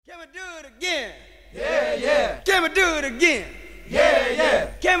we do it again? Yeah, yeah. Can we do it again? Yeah, yeah.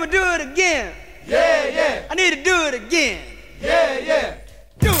 Can we do it again? Yeah, yeah. I need to do it again. Yeah, yeah.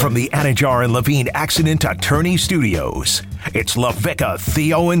 From the Anajar and Levine Accident Attorney Studios, it's LaVicka,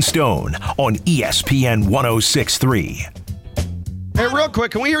 Theo, and Stone on ESPN 106.3. Hey, real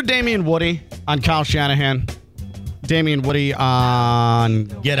quick, can we hear Damian Woody on Kyle Shanahan? Damian Woody on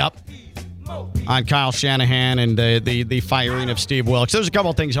Get Up on Kyle Shanahan and the firing of Steve Wilks. There's a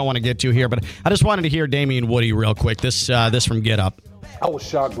couple of things I want to get to here, but I just wanted to hear Damian Woody real quick. This from Get Up. I was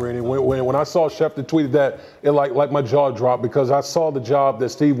shocked, Brandon, when I saw Schefter tweeted that, it like my jaw dropped because I saw the job that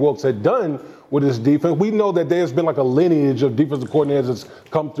Steve Wilks had done with his defense. We know that there's been like a lineage of defensive coordinators that's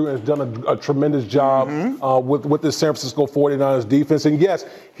come through and has done a tremendous job with the San Francisco 49ers defense. And yes,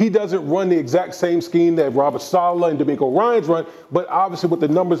 he doesn't run the exact same scheme that Robert Saleh and DeMeco Ryans run, but obviously with the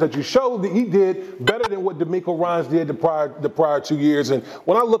numbers that you showed, that he did better than what DeMeco Ryans did the prior 2 years. And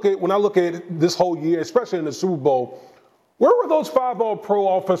when I look at this whole year, especially in the Super Bowl, where were those 5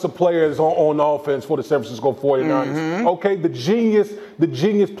 All-Pro offensive players on offense for the San Francisco 49ers? Okay, the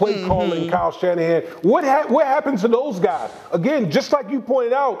genius play calling, Kyle Shanahan. What happened to those guys? Again, just like you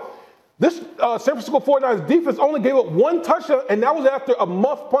pointed out, this San Francisco 49ers defense only gave up 1 touchdown, and that was after a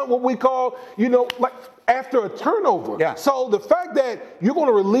muff punt, what we call, like after a turnover. Yeah. So the fact that you're going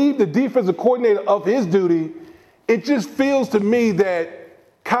to relieve the defensive coordinator of his duty, it just feels to me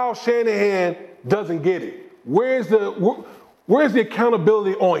that Kyle Shanahan doesn't get it. Where's the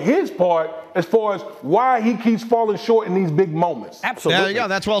accountability on his part as far as why he keeps falling short in these big moments? Absolutely. There you go.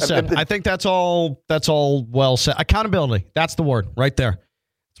 That's well said. I think that's all well said. Accountability. That's the word right there.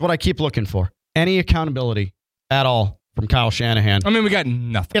 It's what I keep looking for. Any accountability at all from Kyle Shanahan. I mean, we got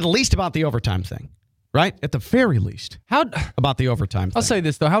nothing. At least about the overtime thing, right? At the very least. About the overtime thing. I'll say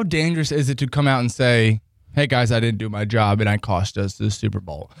this, though. How dangerous is it to come out and say, hey, guys, I didn't do my job and I cost us the Super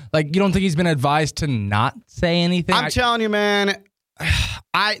Bowl? Like, you don't think he's been advised to not say anything? I'm telling you, man.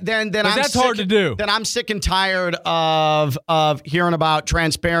 That's hard to do. Then I'm sick and tired of hearing about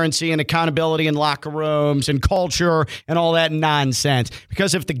transparency and accountability in locker rooms and culture and all that nonsense.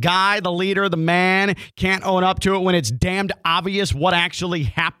 Because if the guy, the leader, the man can't own up to it when it's damned obvious what actually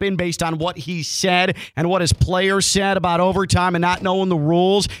happened based on what he said and what his players said about overtime and not knowing the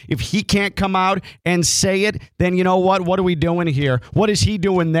rules, if he can't come out and say it, then you know what? What are we doing here? What is he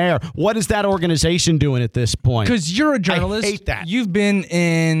doing there? What is that organization doing at this point? Because you're a journalist. I hate that. You've been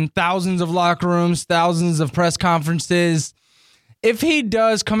in thousands of locker rooms, thousands of press conferences. If he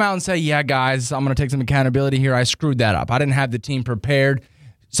does come out and say, yeah, guys, I'm going to take some accountability here. I screwed that up. I didn't have the team prepared.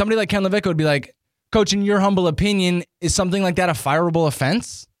 Somebody like Ken LaVicka would be like, Coach, in your humble opinion, is something like that a fireable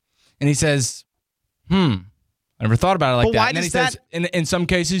offense? And he says, I never thought about it like that. And then he says, in some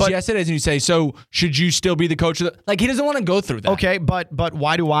cases, yes, it is. And you say, so should you still be the coach of the... Like, he doesn't want to go through that. Okay, but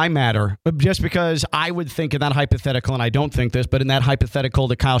why do I matter? Just because I would think in that hypothetical, and I don't think this, but in that hypothetical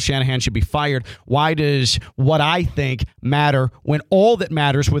that Kyle Shanahan should be fired, why does what I think matter when all that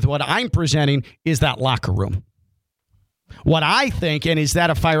matters with what I'm presenting is that locker room? What I think, and is that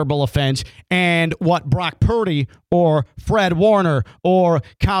a fireable offense, and what Brock Purdy or Fred Warner or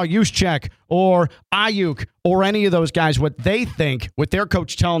Kyle Juszczyk or Ayuk or any of those guys, what they think, with their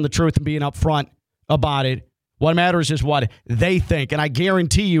coach telling the truth and being upfront about it, what matters is what they think. And I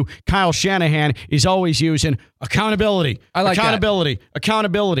guarantee you, Kyle Shanahan is always using accountability. I like accountability. that.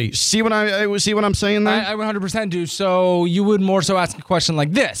 Accountability. See what I'm saying there? I 100% do. So you would more so ask a question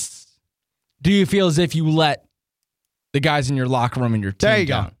like this. Do you feel as if you let the guys in your locker room and your team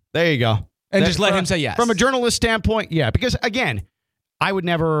down? There you go. And just let him say yes. From a journalist standpoint, yeah. Because, again, I would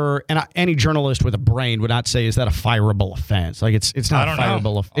never, and any journalist with a brain would not say, is that a fireable offense? Like, it's not a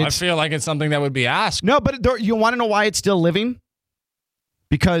fireable offense. I feel like it's something that would be asked. No, but you want to know why it's still living?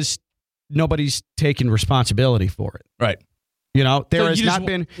 Because nobody's taking responsibility for it. Right. You know, there So has you not just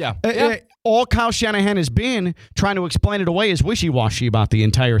been... Yeah. All Kyle Shanahan has been trying to explain it away is wishy-washy about the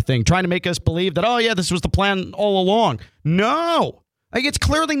entire thing, trying to make us believe that, oh, yeah, this was the plan all along. No. Like, it's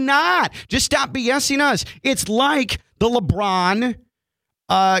clearly not. Just stop BSing us. It's like the LeBron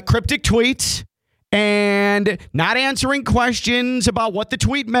cryptic tweets and not answering questions about what the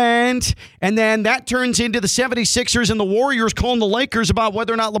tweet meant, and then that turns into the 76ers and the Warriors calling the Lakers about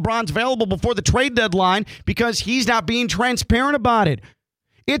whether or not LeBron's available before the trade deadline because he's not being transparent about it.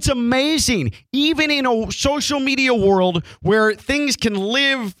 It's amazing, even in a social media world where things can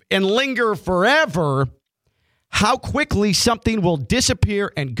live and linger forever, how quickly something will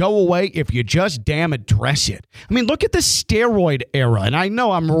disappear and go away if you just damn address it. I mean, look at the steroid era, and I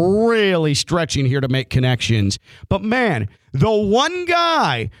know I'm really stretching here to make connections, but man, the one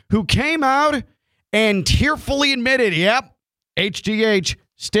guy who came out and tearfully admitted, yep, HGH,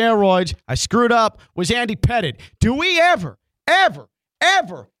 steroids. I screwed up. Was Andy Pettitte. Do we ever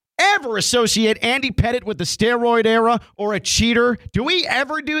associate Andy Pettitte with the steroid era or a cheater? Do we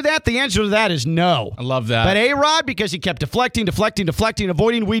ever do that? The answer to that is no. I love that. But A-Rod, because he kept deflecting,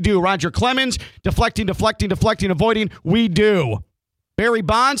 avoiding, we do. Roger Clemens, deflecting, avoiding, we do. Barry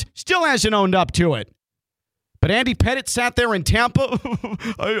Bonds still hasn't owned up to it. But Andy Pettitte sat there in Tampa,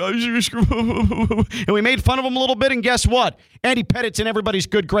 and we made fun of him a little bit, and guess what? Andy Pettitte's in everybody's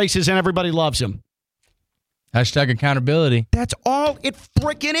good graces, and everybody loves him. Hashtag accountability. That's all it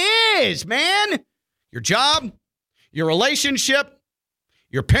freaking is, man. Your job, your relationship,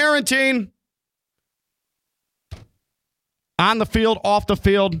 your parenting, on the field, off the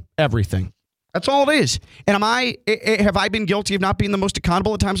field, everything. That's all it is. And have I been guilty of not being the most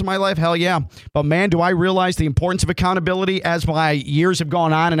accountable at times in my life? Hell yeah. But man, do I realize the importance of accountability as my years have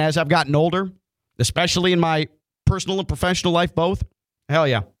gone on and as I've gotten older, especially in my personal and professional life, both? Hell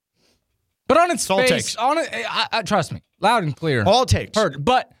yeah. But on its all it face, takes. Trust me, loud and clear. All it takes. Heard.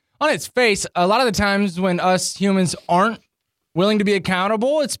 But on its face, a lot of the times when us humans aren't willing to be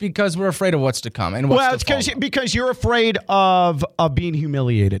accountable, it's because we're afraid of what's to come. And what's it's because you're afraid of being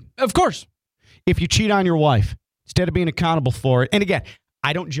humiliated. Of course. If you cheat on your wife, instead of being accountable for it. And again,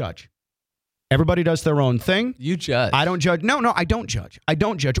 I don't judge. Everybody does their own thing. You judge. I don't judge. No, I don't judge. I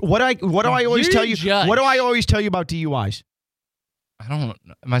don't judge. What do I always tell you? Judge. What do I always tell you about DUIs? I don't.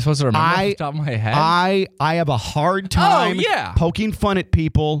 Am I supposed to remember off the top of my head? I have a hard time poking fun at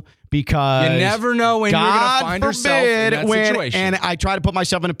people because you never know when you're going to find yourself in that situation. And I try to put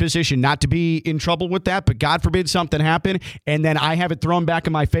myself in a position not to be in trouble with that, but God forbid something happen, and then I have it thrown back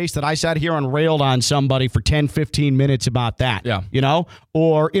in my face that I sat here and railed on somebody for 10, 15 minutes about that. Yeah. You know?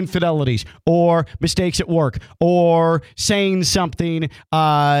 Or infidelities, or mistakes at work, or saying something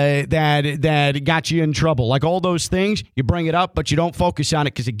that got you in trouble. Like all those things, you bring it up, but you don't focus on it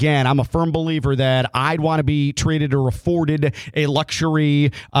because, again, I'm a firm believer that I'd want to be treated or afforded a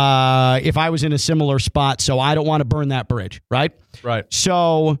luxury if I was in a similar spot, so I don't want to burn that bridge, right? Right.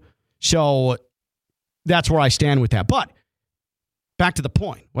 So that's where I stand with that. But back to the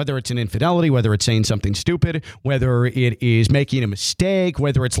point, whether it's an infidelity, whether it's saying something stupid, whether it is making a mistake,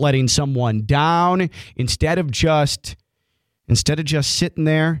 whether it's letting someone down, instead of just sitting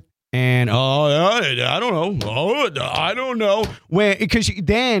there and, I don't know. Because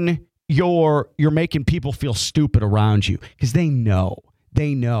then you're making people feel stupid around you because they know.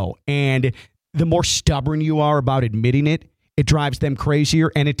 And the more stubborn you are about admitting it, it drives them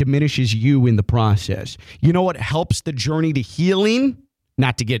crazier and it diminishes you in the process. You know what helps the journey to healing?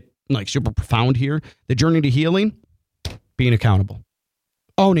 Not to get like super profound here. The journey to healing? Being accountable.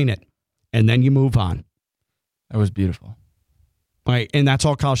 Owning it. And then you move on. That was beautiful. Right. And that's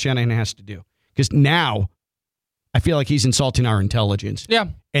all Kyle Shanahan has to do. Because now I feel like he's insulting our intelligence. Yeah.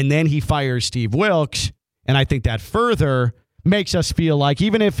 And then he fires Steve Wilks. And I think that further makes us feel like,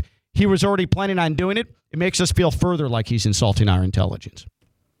 even if he was already planning on doing it, it makes us feel further like he's insulting our intelligence.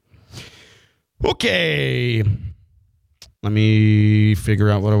 Okay. Let me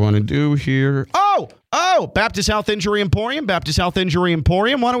figure out what I want to do here. Oh, Baptist Health Injury Emporium. Baptist Health Injury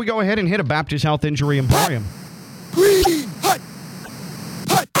Emporium. Why don't we go ahead and hit a Baptist Health Injury Emporium?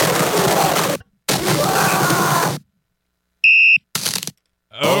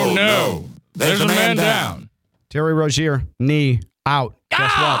 Oh, no. There's a man down. Terry Rozier, knee out.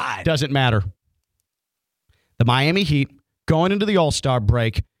 Guess what? Doesn't matter. The Miami Heat going into the All-Star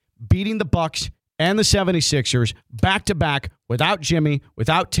break, beating the Bucks and the 76ers back-to-back without Jimmy,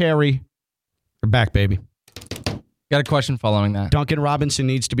 without Terry. They're back, baby. Got a question following that. Duncan Robinson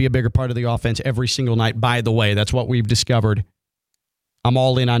needs to be a bigger part of the offense every single night, by the way. That's what we've discovered. I'm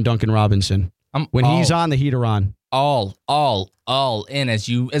all in on Duncan Robinson. When he's on, the Heat are on. All in as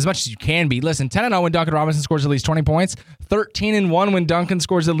much as you can be. Listen, 10-0 when Duncan Robinson scores at least 20 points. 13-1 when Duncan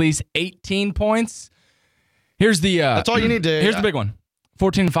scores at least 18 points. Here's the that's all you need to. Here's the big one.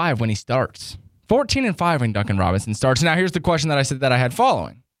 14-5 when he starts. 14-5 when Duncan Robinson starts. Now here's the question that I said that I had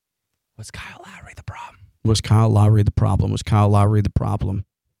following. Was Kyle Lowry the problem? Was Kyle Lowry the problem?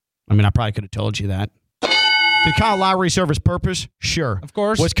 I mean, I probably could have told you that. Did Kyle Lowry serve his purpose? Sure. Of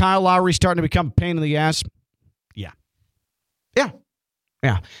course. Was Kyle Lowry starting to become a pain in the ass?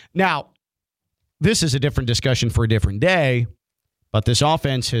 Yeah. Now, this is a different discussion for a different day, but this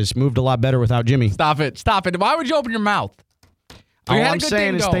offense has moved a lot better without Jimmy. Stop it. Why would you open your mouth? All I'm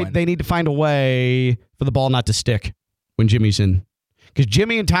saying is they need to find a way for the ball not to stick when Jimmy's in. Because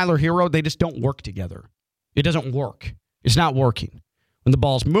Jimmy and Tyler Hero, they just don't work together. It doesn't work. It's not working. When the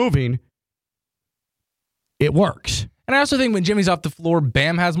ball's moving, it works. And I also think when Jimmy's off the floor,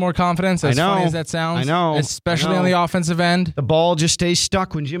 Bam has more confidence, as funny as that sounds. I know. Especially on the offensive end. The ball just stays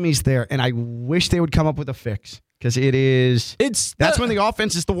stuck when Jimmy's there, and I wish they would come up with a fix. Because that's when the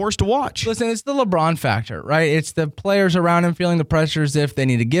offense is the worst to watch. Listen, it's the LeBron factor, right? It's the players around him feeling the pressure as if they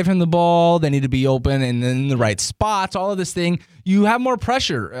need to give him the ball, they need to be open and in the right spots, all of this thing. You have more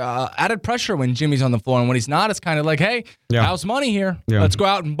pressure, added pressure when Jimmy's on the floor. And when he's not, it's kind of like, hey, house money here. Yeah. Let's go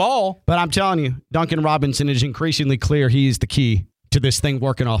out and ball. But I'm telling you, Duncan Robinson is increasingly clear he's the key to this thing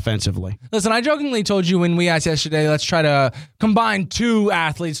working offensively. Listen, I jokingly told you when we asked yesterday, let's try to combine two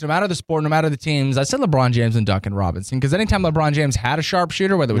athletes, no matter the sport, no matter the teams. I said LeBron James and Duncan Robinson, because anytime LeBron James had a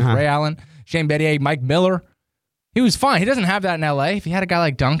sharpshooter, whether it was Ray Allen, Shane Battier, Mike Miller, he was fine. He doesn't have that in L.A. If he had a guy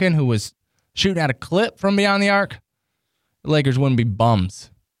like Duncan who was shooting at a clip from beyond the arc, the Lakers wouldn't be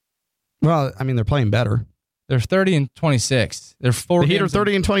bums. Well, I mean, they're playing better. They're 30-26. They're 4 The Heat are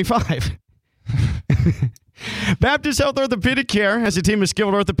games 30-25. Baptist Health Orthopedic Care has a team of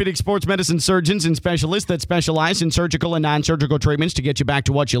skilled orthopedic sports medicine surgeons and specialists that specialize in surgical and non-surgical treatments to get you back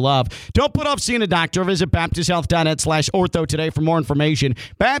to what you love. Don't put off seeing a doctor. Visit baptisthealth.net/ortho today for more information.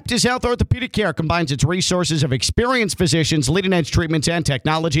 Baptist Health Orthopedic Care combines its resources of experienced physicians, leading-edge treatments, and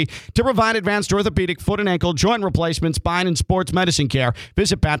technology to provide advanced orthopedic, foot and ankle, joint replacement, spine, and sports medicine care.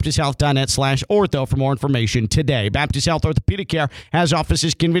 Visit baptisthealth.net/ortho for more information today. Baptist Health Orthopedic Care has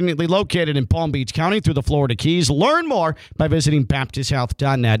offices conveniently located in Palm Beach County through the Florida Keys. Learn more by visiting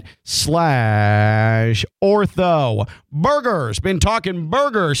baptisthealth.net/ortho. Burgers. Been talking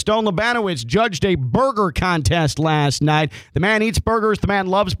burgers. Stone Labanowitz judged a burger contest last night. The man eats burgers. The man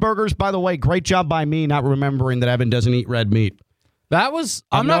loves burgers. By the way, great job by me not remembering that Evan doesn't eat red meat. That was,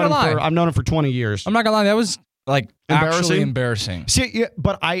 I'm not going to lie. I've known him for 20 years. I'm not going to lie. That was actually embarrassing. See, yeah,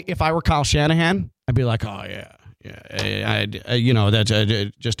 but if I were Kyle Shanahan, I'd be like, oh, yeah. Yeah, that's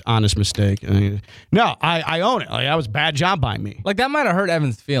just honest mistake. No, I own it. That was a bad job by me. Like, that might have hurt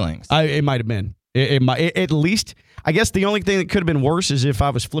Evan's feelings. It might have been. It might, at least, I guess the only thing that could have been worse is if I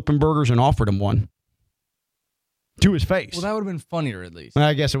was flipping burgers and offered him one to his face. Well, that would have been funnier, at least.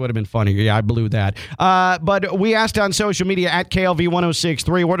 I guess it would have been funnier. Yeah, I blew that. But we asked on social media at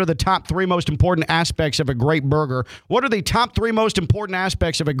KLV1063, what are the top 3 most important aspects of a great burger? What are the top 3 most important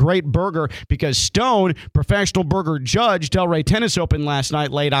aspects of a great burger? Because Stone, professional burger judge, Delray Tennis Open last night,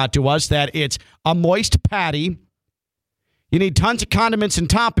 laid out to us that it's a moist patty. You need tons of condiments and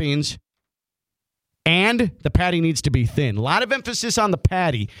toppings. And the patty needs to be thin. A lot of emphasis on the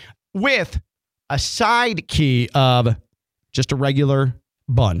patty with a side key of just a regular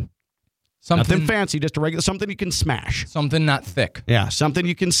bun. Nothing fancy, just a regular, something you can smash. Something not thick. Yeah, something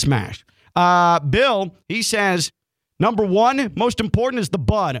you can smash. Bill, he says, number 1, most important is the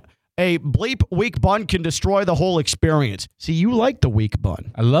bun. A bleep weak bun can destroy the whole experience. See, you like the weak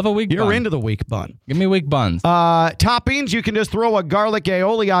bun. I love a weak bun. You're into the weak bun. Give me weak buns. Toppings, you can just throw a garlic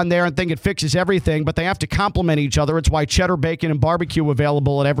aioli on there and think it fixes everything, but they have to complement each other. It's why cheddar, bacon, and barbecue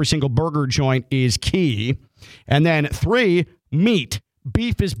available at every single burger joint is key. And then 3, meat.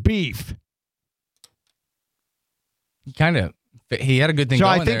 Beef is beef. He had a good thing so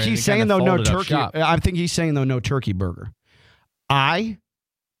going I think there, he's saying, though, no turkey. Shop. I think he's saying, though, no turkey burger. I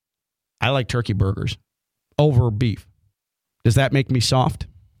like turkey burgers over beef. Does that make me soft?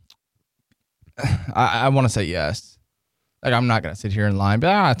 I want to say yes. Like, I'm not going to sit here and lie and be,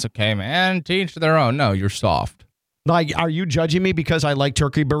 it's okay, man. To each their own. No, you're soft. Like, are you judging me because I like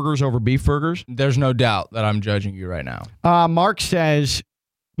turkey burgers over beef burgers? There's no doubt that I'm judging you right now. Mark says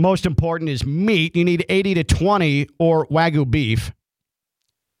most important is meat. You need 80 to 20 or Wagyu beef.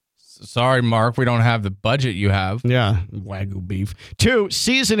 Sorry, Mark, we don't have the budget you have. Yeah, Wagyu beef. 2,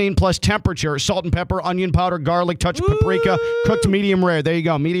 seasoning plus temperature, salt and pepper, onion powder, garlic, touch of paprika, cooked medium rare. There you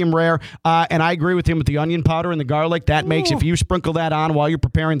go, medium rare. And I agree with him with the onion powder and the garlic. That makes, if you sprinkle that on while you're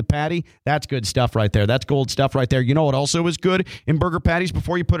preparing the patty, that's good stuff right there. That's gold stuff right there. You know what also is good in burger patties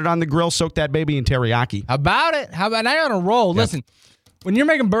before you put it on the grill? Soak that baby in teriyaki. How about it? Now you're on a roll. Yep. Listen, when you're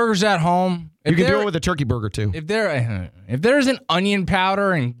making burgers at home, you can do it with a turkey burger, too. If there's an onion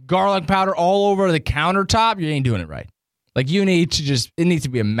powder and garlic powder all over the countertop, you ain't doing it right. Like, it needs to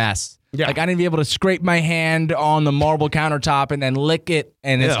be a mess. Yeah. Like, I need to be able to scrape my hand on the marble countertop and then lick it,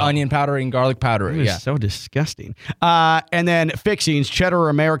 and it's onion powder and garlic powder. It is so disgusting. And then fixings, cheddar or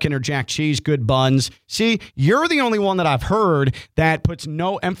American or jack cheese, good buns. See, you're the only one that I've heard that puts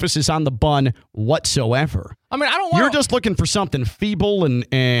no emphasis on the bun whatsoever. I mean, I don't want. You're just looking for something feeble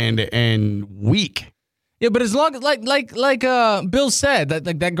and weak. Yeah, but as long like Bill said,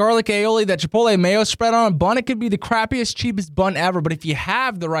 that garlic aioli, that Chipotle mayo spread on a bun, it could be the crappiest, cheapest bun ever. But if you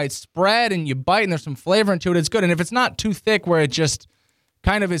have the right spread and you bite and there's some flavor into it, it's good. And if it's not too thick where it just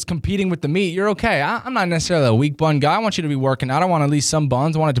kind of is competing with the meat, you're okay. I'm not necessarily a weak bun guy. I want you to be working out. I want at least some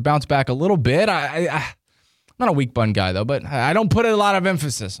buns. I want it to bounce back a little bit. I'm not a weak bun guy, though, but I don't put a lot of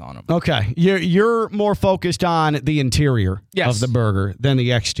emphasis on them. Okay. You're more focused on the interior of the burger than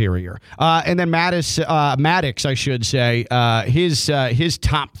the exterior. And then Maddox, I should say, his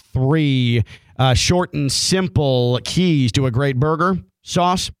top 3 short and simple keys to a great burger: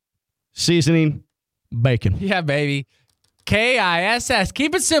 sauce, seasoning, bacon. Yeah, baby. KISS.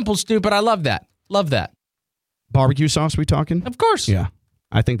 Keep it simple, stupid. I love that. Love that. Barbecue sauce, we talking? Of course. Yeah.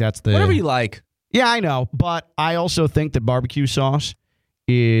 I think that's the... Whatever you like. Yeah, I know. But I also think that barbecue sauce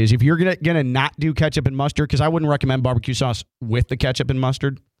is, if you're gonna not do ketchup and mustard, because I wouldn't recommend barbecue sauce with the ketchup and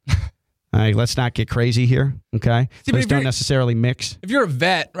mustard. Let's not get crazy here, okay? Those don't necessarily mix. If you're a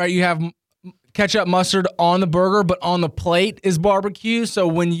vet, right, you have ketchup, mustard on the burger, but on the plate is barbecue. So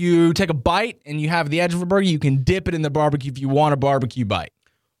when you take a bite and you have the edge of a burger, you can dip it in the barbecue if you want a barbecue bite.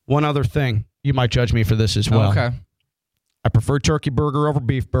 One other thing. You might judge me for this as well. Okay. I prefer turkey burger over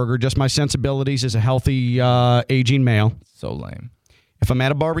beef burger, just my sensibilities as a healthy aging male. So lame. If I'm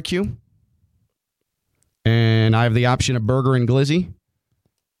at a barbecue and I have the option of burger and glizzy,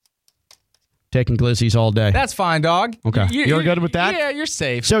 taking glizzies all day. That's fine, dog. Okay. You're good with that? Yeah, you're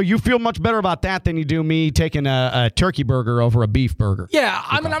safe. So you feel much better about that than you do me taking a turkey burger over a beef burger? Yeah,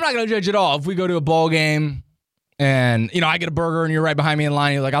 I mean, I'm not going to judge at all. If we go to a ball game and, I get a burger and you're right behind me in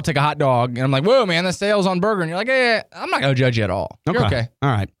line, you're like, I'll take a hot dog. And I'm like, whoa, man, the sale's on burger. And you're like, yeah, I'm not going to judge you at all. You're okay. All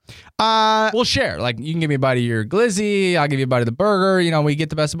right. We'll share. Like, you can give me a bite of your glizzy. I'll give you a bite of the burger. We get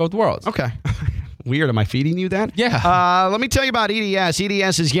the best of both worlds. Okay. Weird. Am I feeding you that? Yeah. Let me tell you about EDS.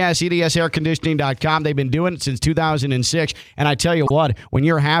 EDS is EDSairconditioning.com. They've been doing it since 2006. And I tell you what, when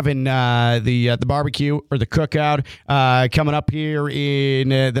you're having the barbecue or the cookout coming up here in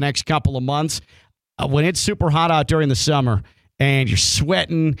the next couple of months, when it's super hot out during the summer and you're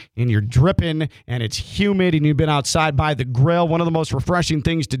sweating and you're dripping and it's humid and you've been outside by the grill, one of the most refreshing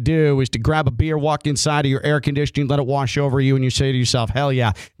things to do is to grab a beer, walk inside of your air conditioning, let it wash over you, and you say to yourself, hell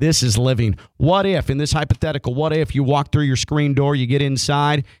yeah, this is living. What if, in this hypothetical, what if you walk through your screen door, you get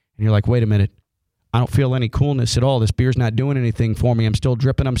inside, and you're like, wait a minute, I don't feel any coolness at all. This beer's not doing anything for me. I'm still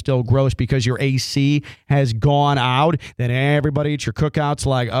dripping. I'm still gross because your AC has gone out. Then everybody at your cookout's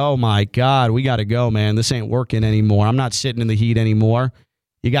like, oh, my God, we got to go, man. This ain't working anymore. I'm not sitting in the heat anymore.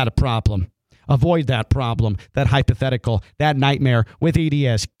 You got a problem. Avoid that problem, that hypothetical, that nightmare with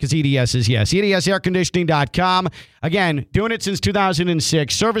EDS, because EDS is yes. EDSairconditioning.com. Again, doing it since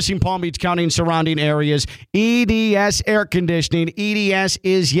 2006, servicing Palm Beach County and surrounding areas. EDS Air Conditioning. EDS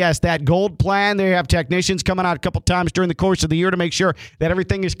is yes. That gold plan, they have technicians coming out a couple times during the course of the year to make sure that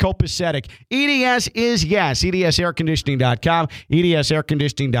everything is copacetic. EDS is yes. EDSairconditioning.com.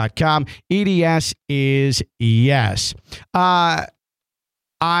 EDSairconditioning.com. EDS is yes.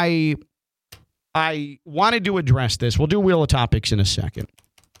 I wanted to address this. We'll do Wheel of Topics in a second.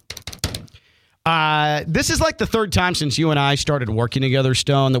 This is like the third time since you and I started working together,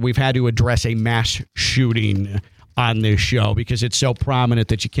 Stone, that we've had to address a mass shooting on this show because it's so prominent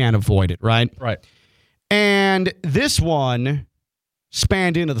that you can't avoid it, right? Right. And this one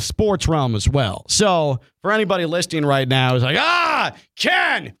spanned into the sports realm as well. So for anybody listening right now who's like,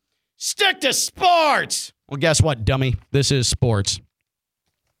 Ken, stick to sports. Well, guess what, dummy? This is sports.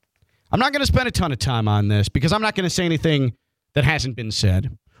 I'm not going to spend a ton of time on this because I'm not going to say anything that hasn't been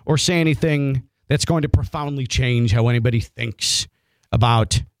said or say anything that's going to profoundly change how anybody thinks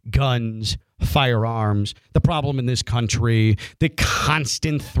about guns, firearms, the problem in this country, the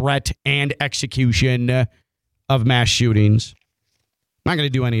constant threat and execution of mass shootings. I'm not going to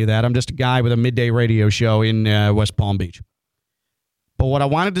do any of that. I'm just a guy with a midday radio show in West Palm Beach. But what I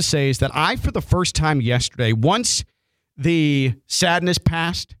wanted to say is that I, for the first time yesterday, once the sadness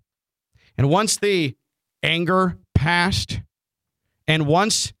passed, and once the anger passed, and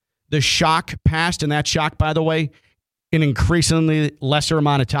once the shock passed, and that shock, by the way, an increasingly lesser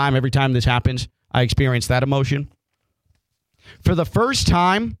amount of time, every time this happens, I experience that emotion. For the first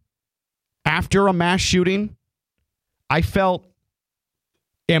time after a mass shooting, I felt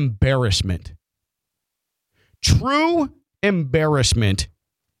embarrassment. True embarrassment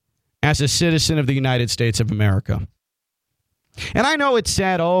as a citizen of the United States of America. And I know it's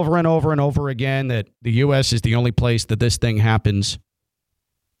said over and over and over again that the U.S. is the only place that this thing happens.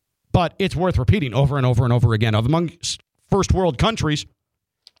 But it's worth repeating over and over and over again. Among first world countries,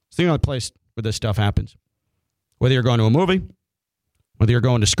 it's the only place where this stuff happens. Whether you're going to a movie, whether you're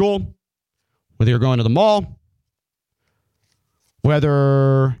going to school, whether you're going to the mall,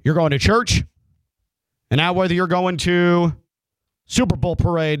 whether you're going to church, and now whether you're going to Super Bowl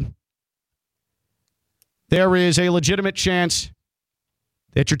parade, there is a legitimate chance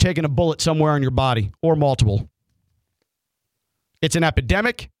that you're taking a bullet somewhere in your body or multiple. It's an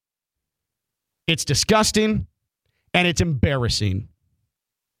epidemic. It's disgusting. And it's embarrassing.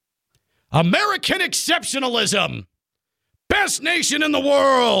 American exceptionalism. Best nation in the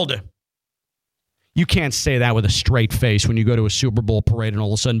world. You can't say that with a straight face when you go to a Super Bowl parade and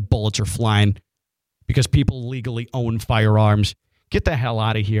all of a sudden bullets are flying because people legally own firearms. Get the hell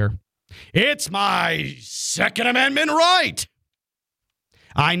out of here. It's my Second Amendment right.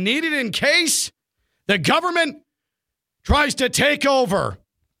 I need it in case the government tries to take over.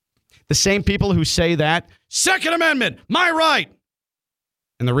 The same people who say that, Second Amendment, my right.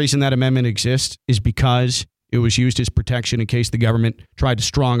 And the reason that amendment exists is because it was used as protection in case the government tried to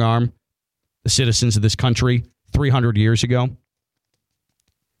strong arm the citizens of this country 300 years ago.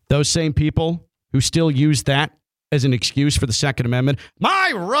 Those same people who still use that as an excuse for the Second Amendment,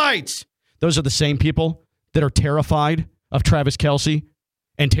 my rights. Those are the same people that are terrified of Travis Kelce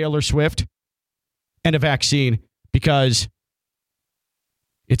and Taylor Swift and a vaccine because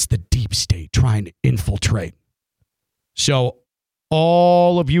it's the deep state trying to infiltrate. So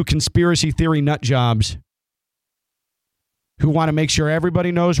all of you conspiracy theory nut jobs who want to make sure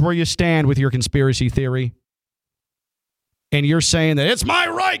everybody knows where you stand with your conspiracy theory, and you're saying that it's my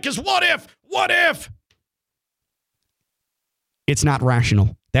right because what if? It's not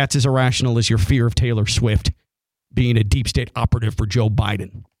rational. That's as irrational as your fear of Taylor Swift being a deep state operative for Joe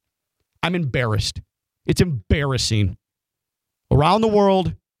Biden. I'm embarrassed. It's embarrassing. Around the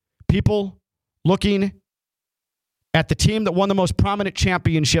world, people looking at the team that won the most prominent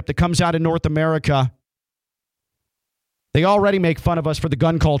championship that comes out in North America, they already make fun of us for the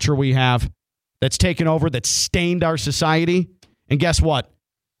gun culture we have that's taken over, that's stained our society. And guess what?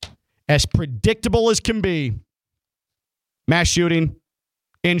 As predictable as can be, mass shooting,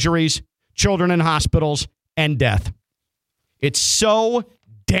 injuries, children in hospitals, and death. It's so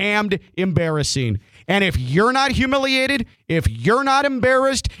damned embarrassing. And if you're not humiliated, if you're not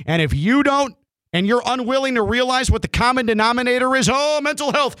embarrassed, and if you don't, and you're unwilling to realize what the common denominator is,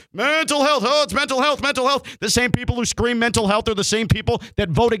 mental health, it's mental health. The same people who scream mental health are the same people that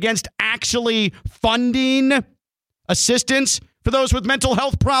vote against actually funding assistance for those with mental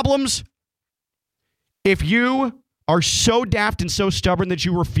health problems. If you are so daft and so stubborn that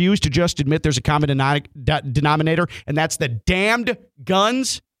you refuse to just admit there's a common denominator, and that's the damned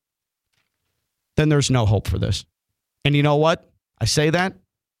guns, then there's no hope for this. And you know what? I say that.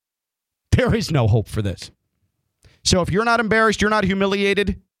 There is no hope for this. So if you're not embarrassed, you're not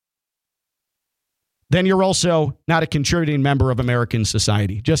humiliated, then you're also not a contributing member of American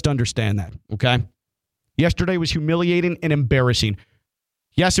society. Just understand that, okay? Yesterday was humiliating and embarrassing.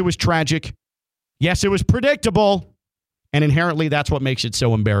 Yes, it was tragic. Yes, it was predictable. And inherently, that's what makes it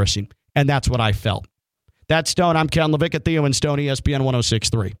so embarrassing. And that's what I felt. That's Stone. I'm Ken Levicka, Theo and Stone, ESPN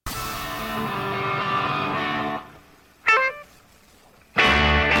 106.3.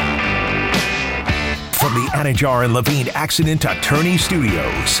 From the Anajar and Levine Accident Attorney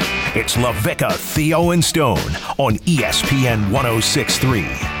Studios, it's Levicka, Theo and Stone on ESPN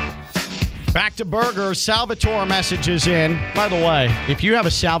 106.3. Back to burgers. Salvatore messages in. By the way, if you have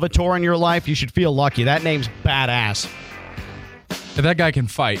a Salvatore in your life, you should feel lucky. That name's badass. That guy can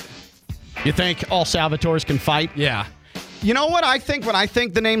fight. You think all Salvatores can fight? Yeah. You know what I think when I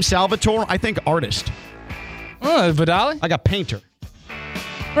think the name Salvatore? I think artist. Oh, Vidali? Like a painter.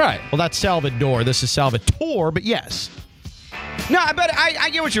 Right. Well, that's Salvador. This is Salvatore, but yes. No, but I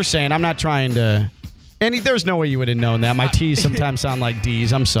get what you're saying. I'm not trying to... And there's no way you would have known that. My T's sometimes sound like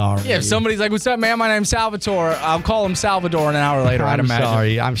D's. I'm sorry. Yeah, if somebody's like, what's up, man? My name's Salvatore. I'll call him Salvador an hour later, I'd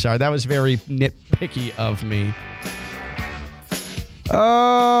imagine. I'm sorry. That was very nitpicky of me.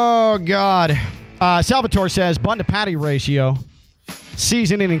 Oh, God. Salvatore says, bun to patty ratio,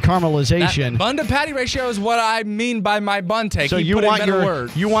 seasoning and caramelization. That bun to patty ratio is what I mean by my bun take. So you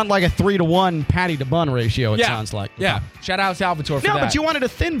want like a 3-to-1 patty to bun ratio, it sounds like. Yeah. Shout out Salvatore for that. No, but you wanted a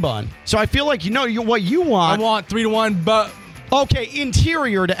thin bun. So I feel like what you want. I want 3-to-1, but... Okay,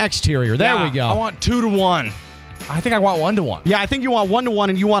 interior to exterior. There we go. I want 2-to-1. I think I want 1-to-1. Yeah, I think you want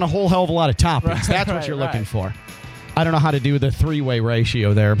 1-to-1 and you want a whole hell of a lot of toppings. That's what you're looking for. I don't know how to do the 3-way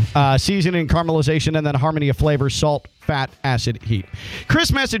ratio there. Seasoning, caramelization, and then harmony of flavor, salt, fat, acid, heat.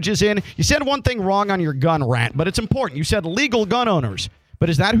 Chris messages in, you said one thing wrong on your gun rant, but it's important. You said legal gun owners. But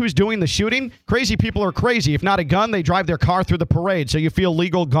is that who's doing the shooting? Crazy people are crazy. If not a gun, they drive their car through the parade. So you feel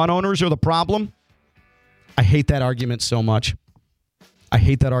legal gun owners are the problem? I hate that argument so much.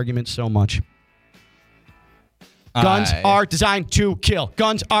 Guns are designed to kill.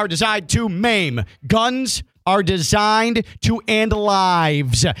 Guns are designed to maim. Guns are designed to end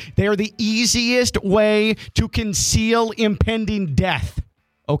lives. They are the easiest way to conceal impending death.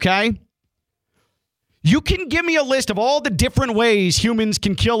 okay? You can give me a list of all the different ways humans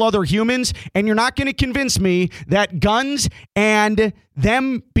can kill other humans, and you're not going to convince me that guns and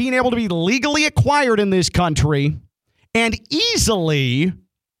them being able to be legally acquired in this country and easily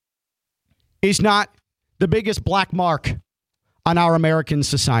is not the biggest black mark on our American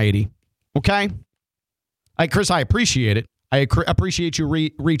society. Okay? Chris, I appreciate it. I appreciate you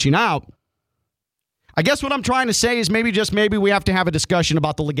reaching out. I guess what I'm trying to say is maybe we have to have a discussion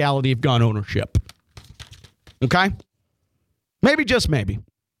about the legality of gun ownership. Okay? Maybe, just maybe.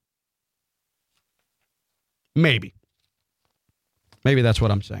 Maybe. Maybe that's what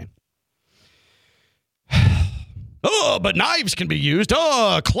I'm saying. Oh, but knives can be used.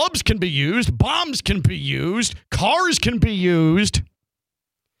 Oh, clubs can be used. Bombs can be used. Cars can be used.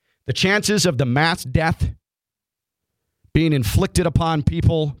 The chances of the mass death being inflicted upon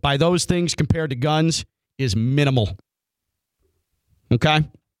people by those things compared to guns is minimal. Okay?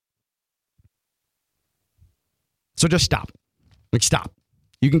 So just stop. Stop.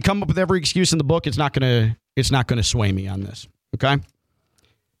 You can come up with every excuse in the book. It's not gonna sway me on this. Okay?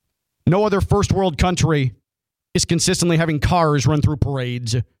 No other first world country is consistently having cars run through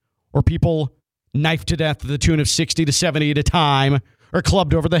parades or people knifed to death to the tune of 60 to 70 at a time or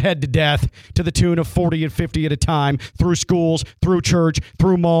clubbed over the head to death to the tune of 40 and 50 at a time through schools, through church,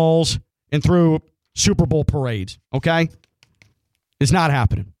 through malls, and through Super Bowl parades. Okay? It's not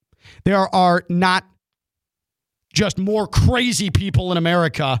happening. There are not just more crazy people in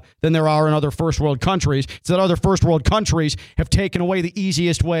America than there are in other first world countries. It's that other first world countries have taken away the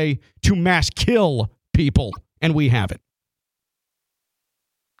easiest way to mass kill people, and we haven't.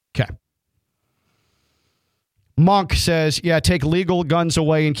 Okay. Monk says, yeah, take legal guns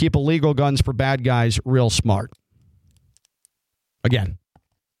away and keep illegal guns for bad guys. Real smart. Again,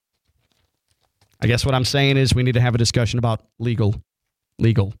 I guess what I'm saying is we need to have a discussion about legal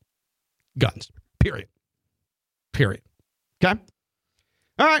guns. Period. Okay?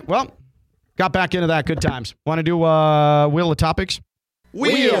 All right, well, got back into that. Good times. Want to do Wheel of Topics?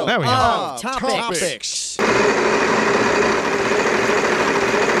 Wheel there we go. of Topics.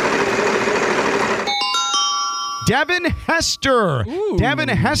 Devin Hester. Ooh. Devin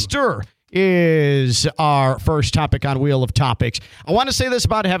Hester is our first topic on Wheel of Topics. I want to say this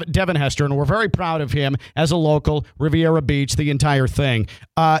about Devin Hester, and we're very proud of him as a local, Riviera Beach, the entire thing.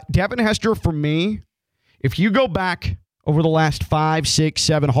 Devin Hester, for me, if you go back over the last 5, 6,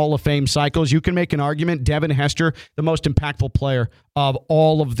 7 Hall of Fame cycles, you can make an argument Devin Hester, the most impactful player of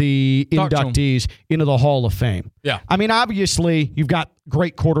all of the inductees into the Hall of Fame. Yeah. I mean, obviously, you've got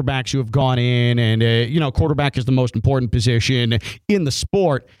great quarterbacks who have gone in, and, quarterback is the most important position in the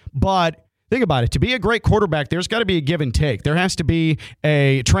sport. But think about it. To be a great quarterback, there's got to be a give and take. There has to be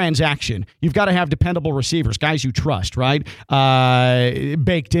a transaction. You've got to have dependable receivers, guys you trust, right?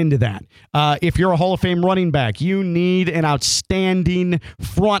 Baked into that. If you're a Hall of Fame running back, you need an outstanding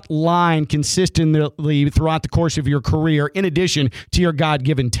front line consistently throughout the course of your career, in addition to your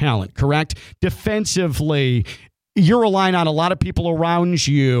God-given talent, correct? Defensively, you're relying on a lot of people around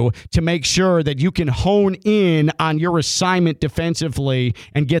you to make sure that you can hone in on your assignment defensively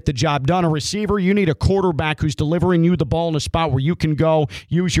and get the job done. A receiver, you need a quarterback who's delivering you the ball in a spot where you can go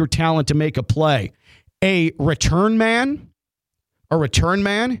use your talent to make a play. A return man,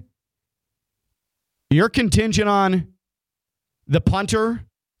 you're contingent on the punter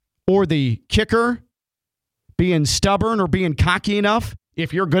or the kicker being stubborn or being cocky enough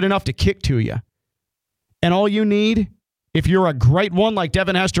if you're good enough to kick to you. And all you need, if you're a great one like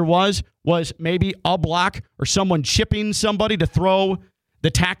Devin Hester was maybe a block or someone chipping somebody to throw the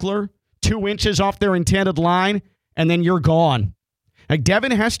tackler 2 inches off their intended line, and then you're gone. Like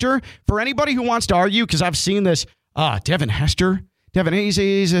Devin Hester, for anybody who wants to argue, because I've seen this, Devin Hester,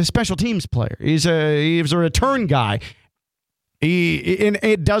 he's a special teams player. He's a return guy. And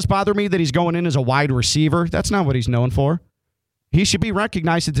it does bother me that he's going in as a wide receiver. That's not what he's known for. He should be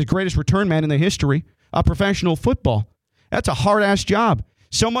recognized as the greatest return man in the history of professional football. That's a hard-ass job.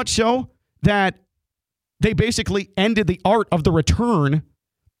 So much so that they basically ended the art of the return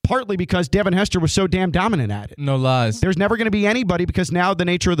partly because Devin Hester was so damn dominant at it. No lies. There's never going to be anybody, because now the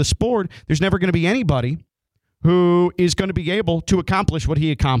nature of the sport, there's never going to be anybody who is going to be able to accomplish what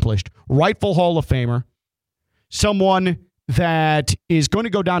he accomplished. Rightful Hall of Famer. Someone that is going to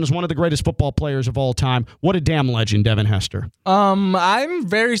go down as one of the greatest football players of all time. What a damn legend, Devin Hester. I'm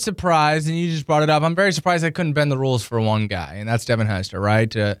very surprised, and you just brought it up. I'm very surprised I couldn't bend the rules for one guy, and that's Devin Hester,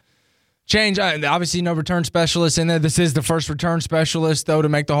 right? To change, obviously no return specialist in there. This is the first return specialist, though, to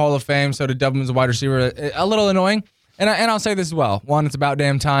make the Hall of Fame, so to dub him as a wide receiver, a little annoying. And I'll say this as well. One, it's about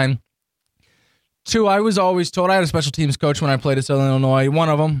damn time. Two, I was always told, I had a special teams coach when I played at Southern Illinois. One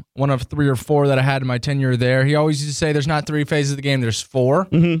of them, one of 3 or 4 that I had in my tenure there. He always used to say there's not 3 phases of the game, there's 4.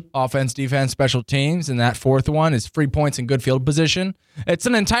 Offense, defense, special teams. And that 4th one is free points and good field position. It's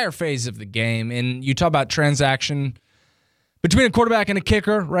an entire phase of the game. And you talk about transaction between a quarterback and a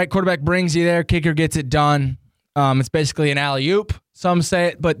kicker, right? Quarterback brings you there, kicker gets it done. It's basically an alley-oop, some say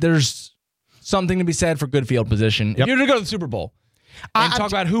it, but there's something to be said for good field position. If you're going to go to the Super Bowl and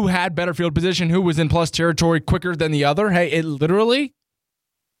talk about who had better field position, who was in plus territory quicker than the other, hey, it literally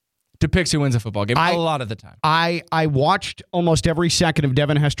depicts who wins a football game a lot of the time. I watched almost every second of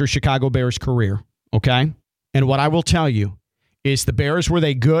Devin Hester's Chicago Bears career, okay? And what I will tell you is the Bears, were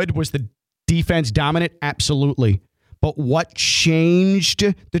they good? Was the defense dominant? Absolutely. But what changed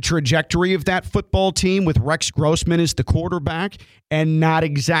the trajectory of that football team with Rex Grossman as the quarterback and not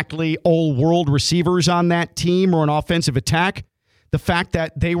exactly all-world receivers on that team or an offensive attack? The fact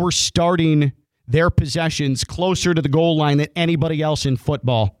that they were starting their possessions closer to the goal line than anybody else in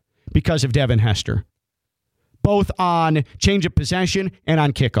football because of Devin Hester, both on change of possession and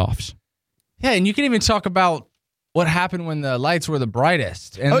on kickoffs. Yeah, and you can even talk about what happened when the lights were the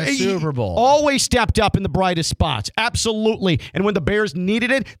brightest in the Super Bowl. Always stepped up in the brightest spots. Absolutely. And when the Bears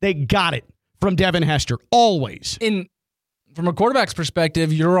needed it, they got it from Devin Hester. Always. From a quarterback's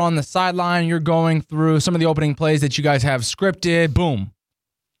perspective, you're on the sideline, you're going through some of the opening plays that you guys have scripted. Boom.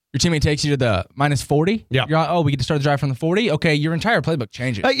 Your teammate takes you to the minus 40. Yeah. You're on, we get to start the drive from the 40. Okay, your entire playbook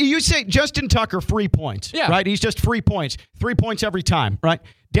changes. You say Justin Tucker, free points. Yeah. Right? He's just free points. 3 points every time, right?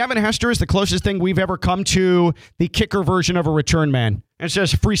 Devin Hester is the closest thing we've ever come to the kicker version of a return man. And it's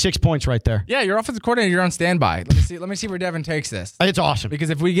just free 6 points right there. Yeah, your offensive coordinator, you're on standby. Let me see where Devin takes this. It's awesome. Because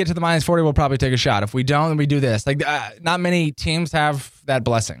if we get to the minus 40, we'll probably take a shot. If we don't, then we do this. Not many teams have that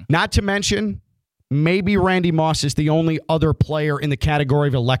blessing. Not to mention, maybe Randy Moss is the only other player in the category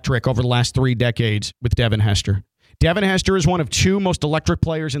of electric over the last 3 decades with Devin Hester. Devin Hester is one of 2 most electric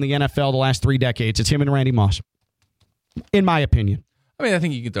players in the NFL the last 3 decades. It's him and Randy Moss, in my opinion. I mean, I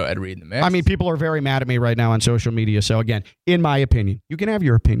think you could throw Ed Reed in the mix. I mean, people are very mad at me right now on social media. So, again, in my opinion, you can have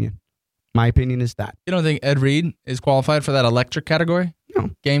your opinion. My opinion is that. You don't think Ed Reed is qualified for that electric category?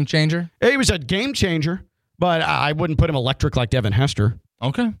 No. Game changer? He was a game changer, but I wouldn't put him electric like Devin Hester.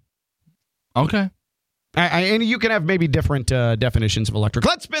 Okay. And you can have maybe different definitions of electric.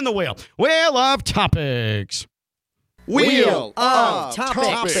 Let's spin the wheel. Wheel of Topics. Wheel of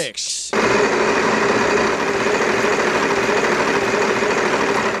Topics.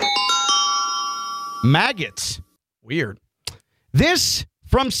 Maggots. Weird. This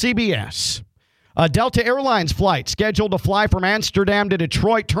from CBS. A Delta Airlines flight scheduled to fly from Amsterdam to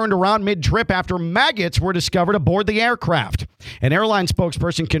Detroit turned around mid-trip after maggots were discovered aboard the aircraft. An airline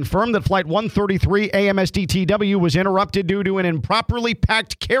spokesperson confirmed that Flight 133 AMSDTW was interrupted due to an improperly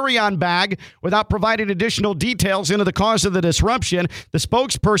packed carry-on bag without providing additional details into the cause of the disruption. The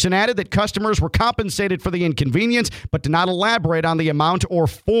spokesperson added that customers were compensated for the inconvenience, but did not elaborate on the amount or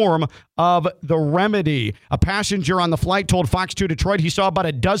form of the remedy. A passenger on the flight told Fox 2 Detroit he saw about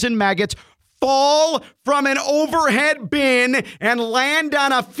a dozen maggots fall from an overhead bin and land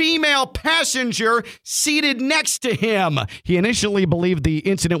on a female passenger seated next to him. He initially believed the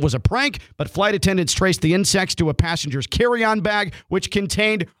incident was a prank, but flight attendants traced the insects to a passenger's carry-on bag, which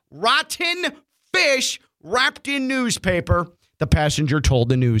contained rotten fish wrapped in newspaper, the passenger told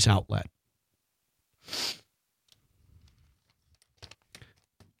the news outlet.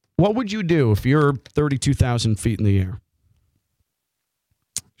 What would you do if you're 32,000 feet in the air?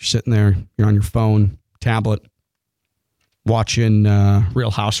 You're sitting there, you're on your phone, tablet, watching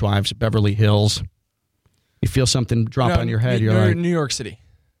Real Housewives of Beverly Hills. You feel something drop on your head. You're like, New York City.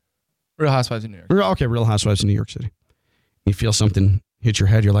 Real Housewives of New York. Okay, Real Housewives of New York City. You feel something hit your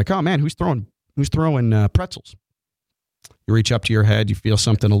head. You're like, oh man, who's throwing pretzels? You reach up to your head. You feel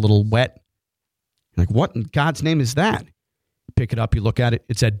something a little wet. You're like, what in God's name is that? You pick it up. You look at it.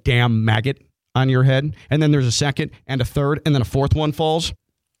 It's a damn maggot on your head. And then there's a second and a third and then a fourth one falls.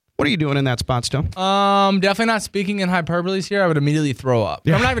 What are you doing in that spot, Sto? Definitely not speaking in hyperboles here. I would immediately throw up.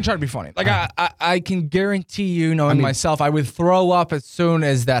 Yeah. I'm not even trying to be funny. Like I can guarantee you, knowing myself, I would throw up as soon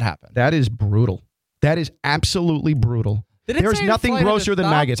as that happened. That is brutal. That is absolutely brutal. There's nothing grosser than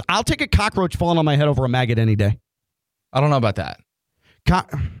maggots. I'll take a cockroach falling on my head over a maggot any day. I don't know about that.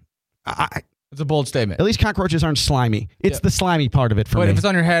 It's a bold statement. At least cockroaches aren't slimy. It's the slimy part of it for me. But if it's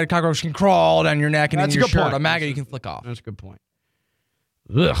on your head, a cockroach can crawl down your neck and in your shirt. Point. A maggot you can flick off. That's a good point.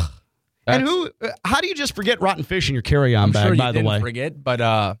 Ugh. And how do you just forget rotten fish in your carry-on bag, by the way? I'm sure you didn't forget,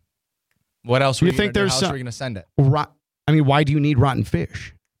 but what else were you think there's where are you going to send it? Why do you need rotten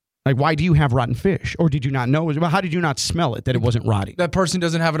fish? Like, why do you have rotten fish? Or did you not know? How did you not smell it, that it wasn't rotting? That person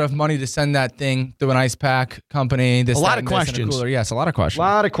doesn't have enough money to send that thing through an ice pack company. A lot of questions. Yes, a lot of questions. A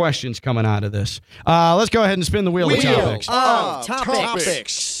lot of questions coming out of this. Let's go ahead and spin the wheel of topics.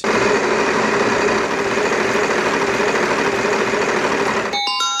 Topics.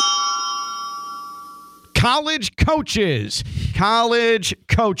 College coaches.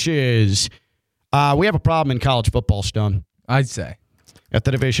 We have a problem in college football, Stone. I'd say. At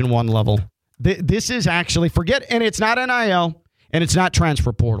the Division I level. This is actually, and it's not NIL, and it's not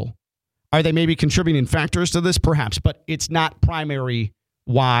transfer portal. Are they maybe contributing factors to this? Perhaps, but it's not primary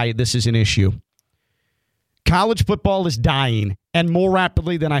why this is an issue. College football is dying, and more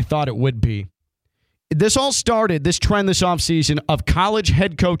rapidly than I thought it would be. This all started, this trend this offseason of college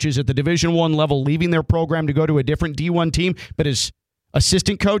head coaches at the Division I level leaving their program to go to a different D1 team, but as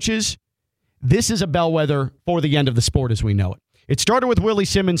assistant coaches, this is a bellwether for the end of the sport as we know it. It started with Willie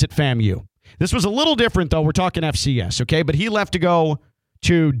Simmons at FAMU. This was a little different, though. We're talking FCS, okay? But he left to go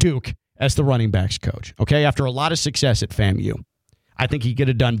to Duke as the running backs coach, okay? After a lot of success at FAMU. I think he could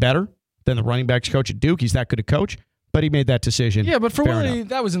have done better than the running backs coach at Duke. He's that good a coach, but he made that decision. Yeah, but for Willie,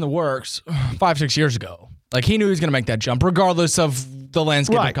 that was in the works 5-6 years ago. Like, he knew he was going to make that jump, regardless of the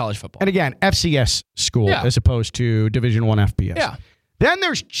landscape of college football. And again, FCS school as opposed to Division I FBS. Yeah. Then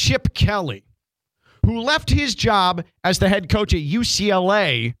there's Chip Kelly, who left his job as the head coach at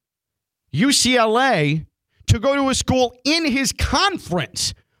UCLA to go to a school in his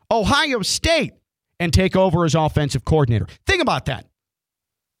conference, Ohio State, and take over as offensive coordinator. Think about that.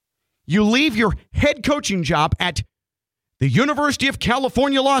 You leave your head coaching job at the University of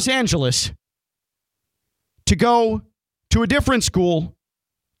California, Los Angeles, to go to a different school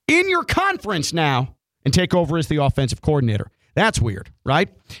in your conference now and take over as the offensive coordinator. That's weird, right?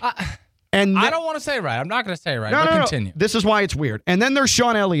 And I don't want to say right. I'm not going to say right. No, but no. Continue. This is why it's weird. And then there's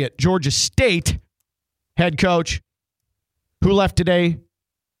Sean Elliott, Georgia State head coach, who left today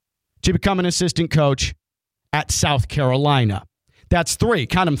to become an assistant coach at South Carolina. That's three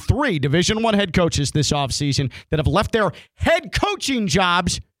Division I head coaches this offseason that have left their head coaching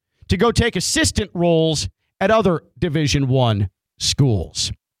jobs to go take assistant roles at other Division I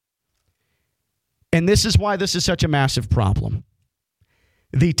schools. And this is why this is such a massive problem.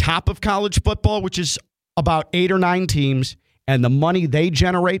 The top of college football, which is about 8 or 9 teams, and the money they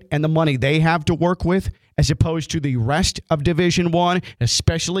generate and the money they have to work with, as opposed to the rest of Division I,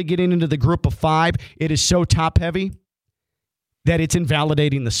 especially getting into the group of 5, it is so top-heavy that it's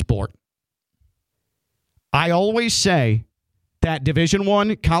invalidating the sport. I always say that Division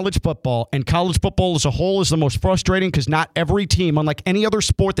I college football and college football as a whole is the most frustrating because not every team, unlike any other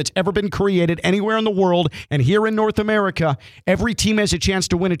sport that's ever been created anywhere in the world and here in North America, every team has a chance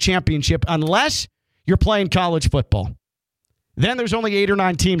to win a championship unless you're playing college football. Then there's only 8 or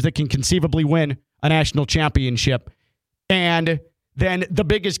 9 teams that can conceivably win a national championship. And then the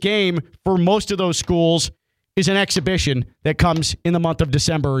biggest game for most of those schools is an exhibition that comes in the month of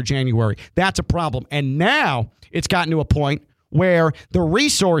December or January. That's a problem. And now it's gotten to a point where the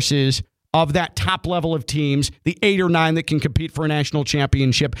resources of that top level of teams, the 8 or 9 that can compete for a national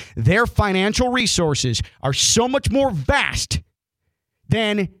championship, their financial resources are so much more vast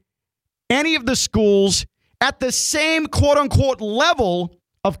than any of the schools at the same quote-unquote level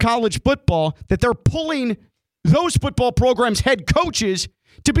of college football that they're pulling those football programs' head coaches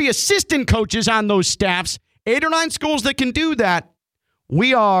to be assistant coaches on those staffs. 8 or 9 schools that can do that.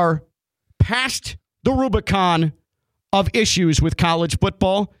 We are past the Rubicon of issues with college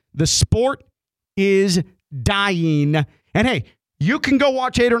football. The sport is dying. And hey, you can go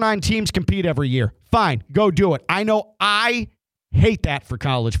watch 8 or 9 teams compete every year. Fine, go do it. I know I hate that for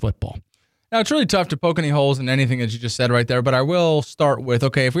college football. Now, it's really tough to poke any holes in anything that you just said right there, but I will start with,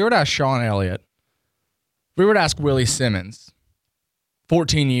 okay, if we were to ask Sean Elliott, if we were to ask Willie Simmons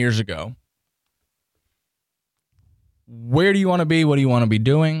 14 years ago, where do you want to be? What do you want to be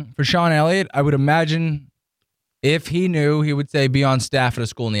doing? For Sean Elliott, I would imagine if he knew, he would say be on staff at a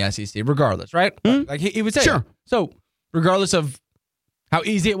school in the SEC, regardless, right? Mm-hmm. Like he would say sure. That. So regardless of how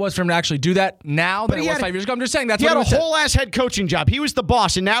easy it was for him to actually do that now than it was 5 years ago, I'm just saying that's what he had a whole-ass head coaching job. He was the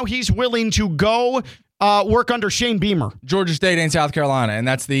boss, and now he's willing to go work under Shane Beamer. Georgia State and South Carolina, and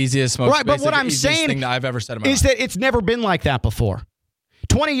that's the easiest, most right, but what I'm saying thing that I've ever said in my is life. That it's never been like that before.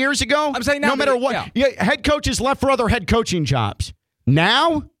 20 years ago, I'm saying now, no matter what, head coaches left for other head coaching jobs.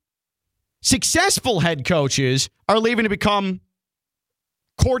 Now, successful head coaches are leaving to become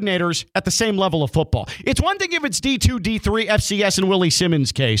coordinators at the same level of football. It's one thing if it's D2, D3, FCS, and Willie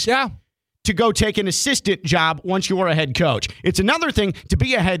Simmons' case. Yeah. to go take an assistant job once you are a head coach. It's another thing to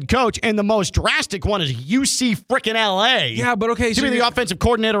be a head coach, and the most drastic one is UC frickin' LA. Yeah, but okay. To be the offensive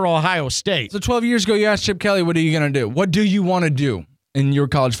coordinator of Ohio State. So 12 years ago, you asked Chip Kelly, what are you going to do? What do you want to do in your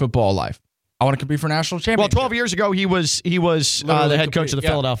college football life? I want to compete for national championship. Well, 12 years ago, he was the head coach of the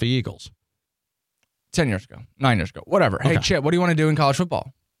Philadelphia Eagles. 10 years ago, 9 years ago, whatever. Okay. Hey, Chip, what do you want to do in college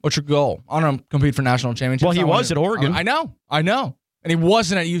football? What's your goal? I want to compete for national championships. Well, he was at Oregon. I know. And he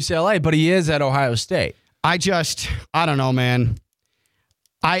wasn't at UCLA, but he is at Ohio State. I don't know, man.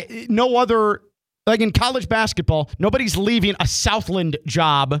 No other, like in college basketball, nobody's leaving a Southland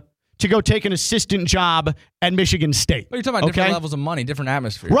job to go take an assistant job at Michigan State. But you're talking about different levels of money, different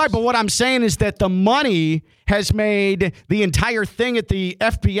atmospheres. Right, but what I'm saying is that the money has made the entire thing at the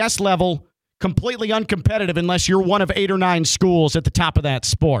FBS level completely uncompetitive unless you're one of 8 or 9 schools at the top of that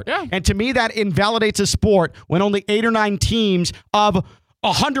sport. Yeah. And to me, that invalidates a sport when only 8 or 9 teams of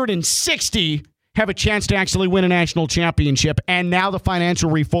 160 have a chance to actually win a national championship. And now the financial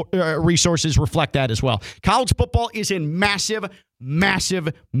resources reflect that as well. College football is in massive, massive,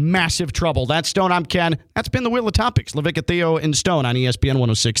 massive trouble. That's Stone. I'm Ken. That's been the Wheel of Topics. LaVicka, Theo, and Stone on ESPN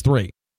 106.3.